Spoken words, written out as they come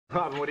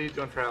Robin, what are you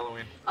doing for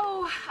Halloween?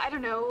 Oh, I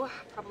don't know.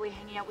 Probably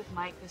hanging out with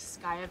Mike, this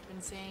guy I've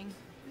been seeing.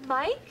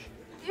 Mike?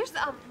 There's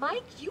a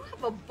Mike? You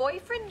have a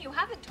boyfriend you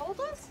haven't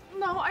told us?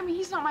 No, I mean,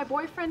 he's not my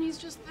boyfriend. He's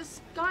just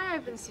this guy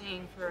I've been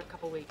seeing for a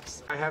couple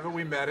weeks. Haven't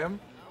we met him?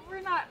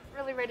 We're not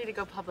really ready to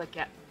go public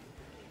yet.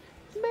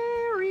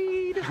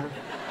 Married.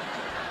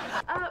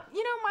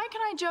 You know, Mike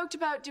and I joked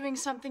about doing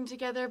something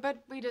together,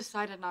 but we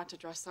decided not to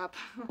dress up.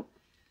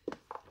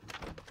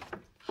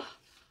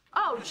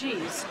 Oh,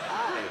 geez.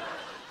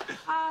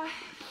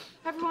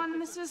 Everyone,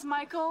 this is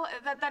Michael.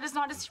 That is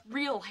not his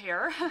real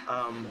hair.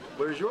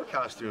 Where's your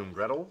costume,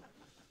 Gretel?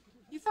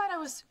 You thought I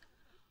was...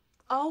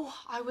 Oh,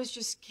 I was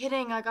just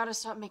kidding. I gotta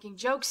stop making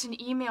jokes and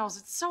emails.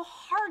 It's so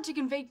hard to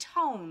convey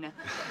tone.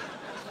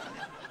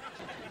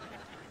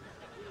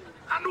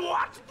 And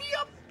what be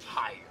a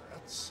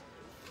pirate's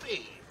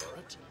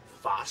favorite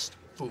fast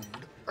food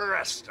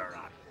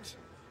restaurant?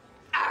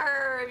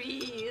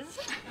 Arby's.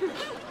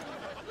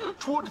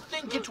 Twould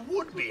think it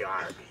would be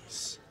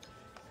Arby's.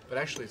 But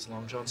actually, it's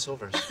Long John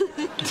Silver's.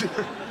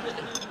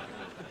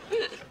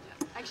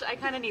 Actually, I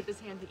kind of need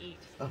this hand to eat.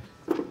 Oh.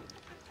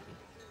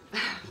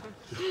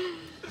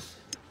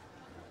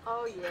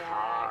 Oh,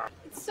 yeah.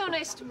 It's so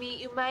nice to meet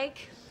you,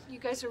 Mike. You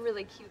guys are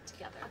really cute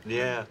together.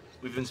 Yeah,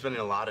 we've been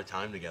spending a lot of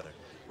time together.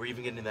 We're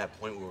even getting to that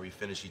point where we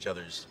finish each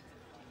other's...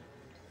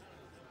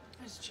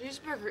 This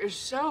cheeseburger is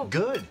so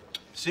Good.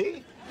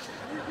 See?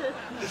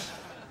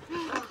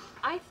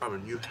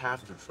 Robin, you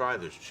have to try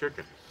this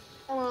chicken.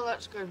 Oh,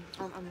 that's good.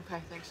 I'm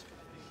okay, thanks.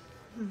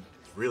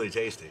 It's really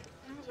tasty.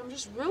 I'm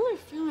just really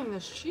feeling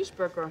this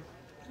cheeseburger.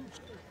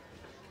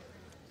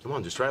 Come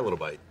on, just try a little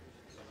bite.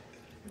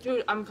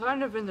 Dude, I'm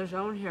kind of in the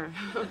zone here.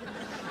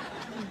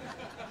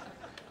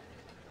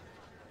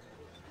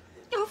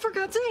 Oh, for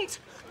God's sakes.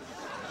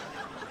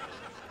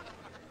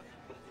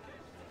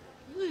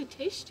 Really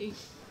tasty.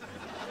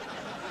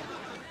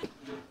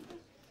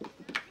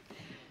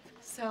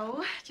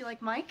 So, do you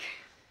like Mike?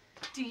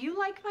 Do you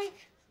like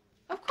Mike?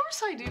 Of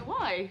course I do.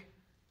 Why?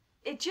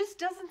 It just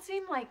doesn't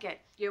seem like it.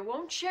 You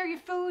won't share your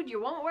food,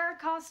 you won't wear a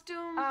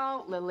costume.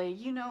 Oh, Lily,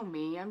 you know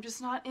me. I'm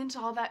just not into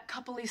all that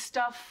coupley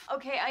stuff.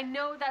 Okay, I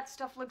know that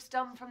stuff looks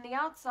dumb from the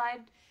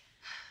outside,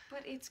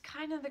 but it's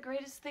kind of the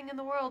greatest thing in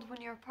the world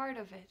when you're a part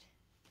of it.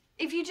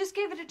 If you just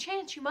gave it a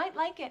chance, you might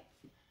like it.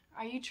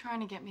 Are you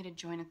trying to get me to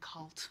join a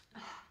cult?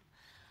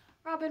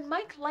 Robin,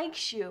 Mike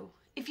likes you.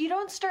 If you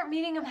don't start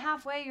meeting him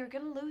halfway, you're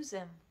gonna lose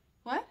him.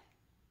 What?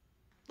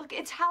 Look,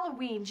 it's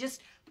Halloween.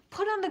 Just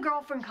put on the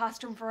girlfriend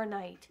costume for a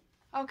night.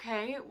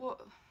 Okay, well,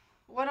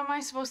 what am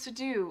I supposed to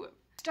do?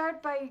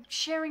 Start by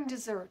sharing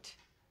dessert.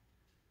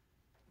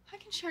 I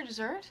can share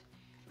dessert.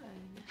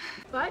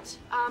 But,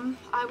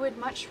 I would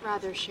much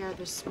rather share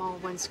this small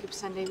one-scoop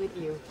sundae with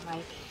you,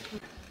 Mike.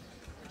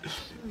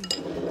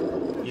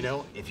 You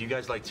know, if you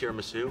guys like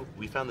tiramisu,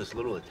 we found this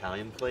little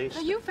Italian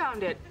place. You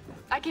found it.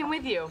 I came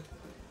with you.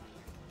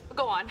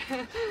 Go on.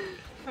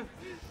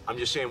 I'm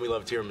just saying we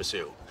love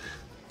tiramisu.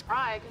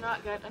 I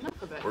cannot get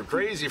enough of it. We're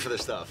crazy for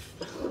this stuff.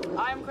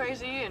 I'm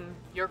crazy and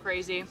you're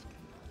crazy.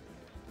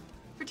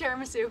 For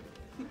tiramisu.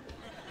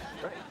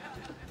 Right.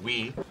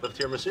 We love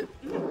tiramisu.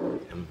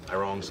 Am I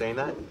wrong saying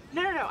that?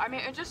 No. I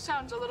mean, it just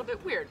sounds a little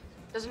bit weird,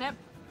 doesn't it?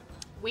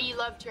 We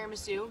love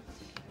tiramisu.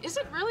 Is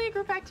it really a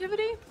group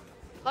activity?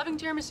 Loving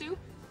tiramisu?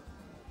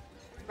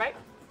 Right?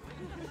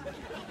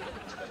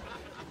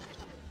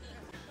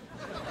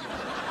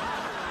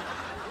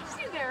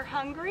 See, they're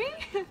hungry.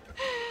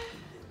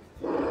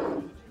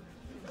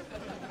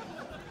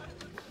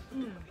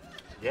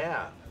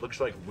 Yeah, looks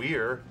like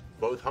we're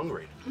both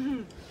hungry.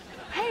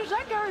 Hey, is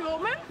that Gary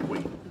Oldman?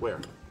 Wait, where?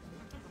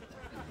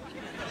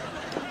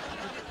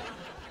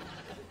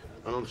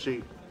 I don't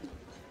see.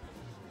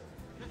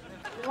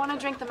 You want to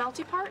drink the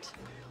melty part?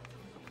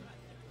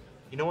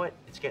 You know what?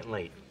 It's getting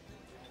late.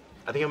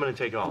 I think I'm gonna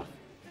take off.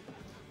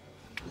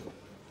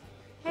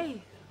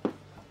 Hey,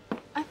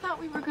 I thought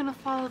we were gonna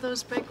follow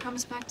those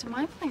breadcrumbs back to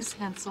my place,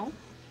 Hansel.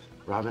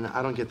 Robin,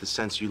 I don't get the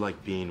sense you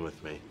like being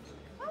with me.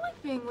 I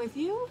like being with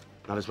you.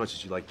 Not as much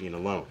as you like being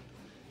alone.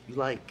 You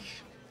like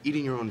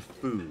eating your own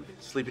food,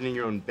 sleeping in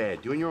your own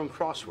bed, doing your own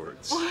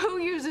crosswords. Well, who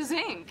uses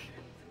ink?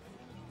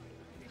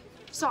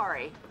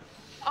 Sorry.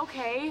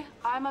 Okay,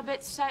 I'm a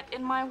bit set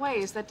in my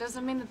ways. That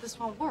doesn't mean that this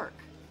won't work.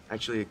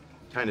 Actually, it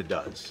kind of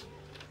does.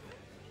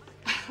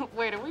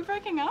 Wait, are we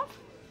breaking up?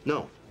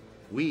 No,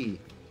 we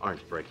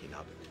aren't breaking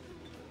up.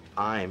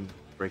 I'm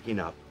breaking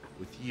up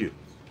with you.